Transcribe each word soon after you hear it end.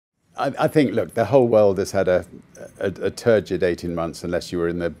I think, look, the whole world has had a turgid 18 months, unless you were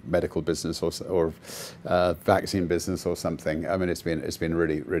in the medical business or vaccine business or something. I mean, it's been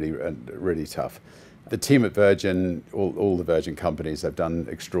really tough. The team at Virgin, all the Virgin companies, have done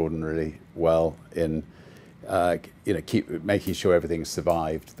extraordinarily well in keep making sure everything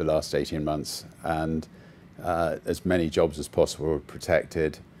survived the last 18 months, and as many jobs as possible were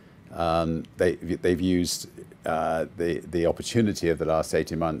protected. They've used the opportunity of the last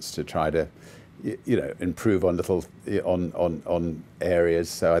 18 months to try to improve on on areas.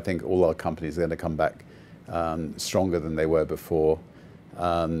 So I think all our companies are going to come back stronger than they were before.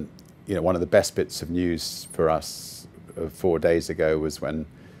 One of the best bits of news for us 4 days ago was when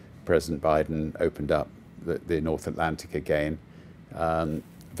President Biden opened up the North Atlantic again.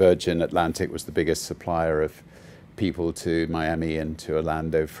 Virgin Atlantic was the biggest supplier of people to Miami and to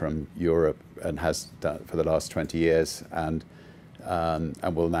Orlando from Europe, and has done for the last 20 years, and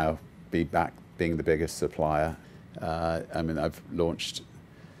will now be back being the biggest supplier. I mean, I've launched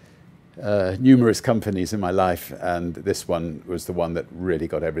numerous companies in my life, and this one was the one that really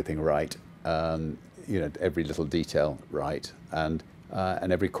got everything right. Every little detail right, and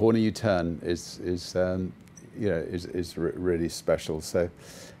every corner you turn is really special. So,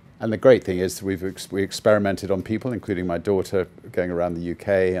 and the great thing is we experimented on people, including my daughter, going around the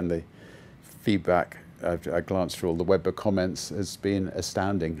UK, and the feedback. I glanced through all the web comments, has been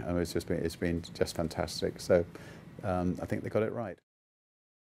astounding. I mean, it's been just fantastic. So I think they got it right.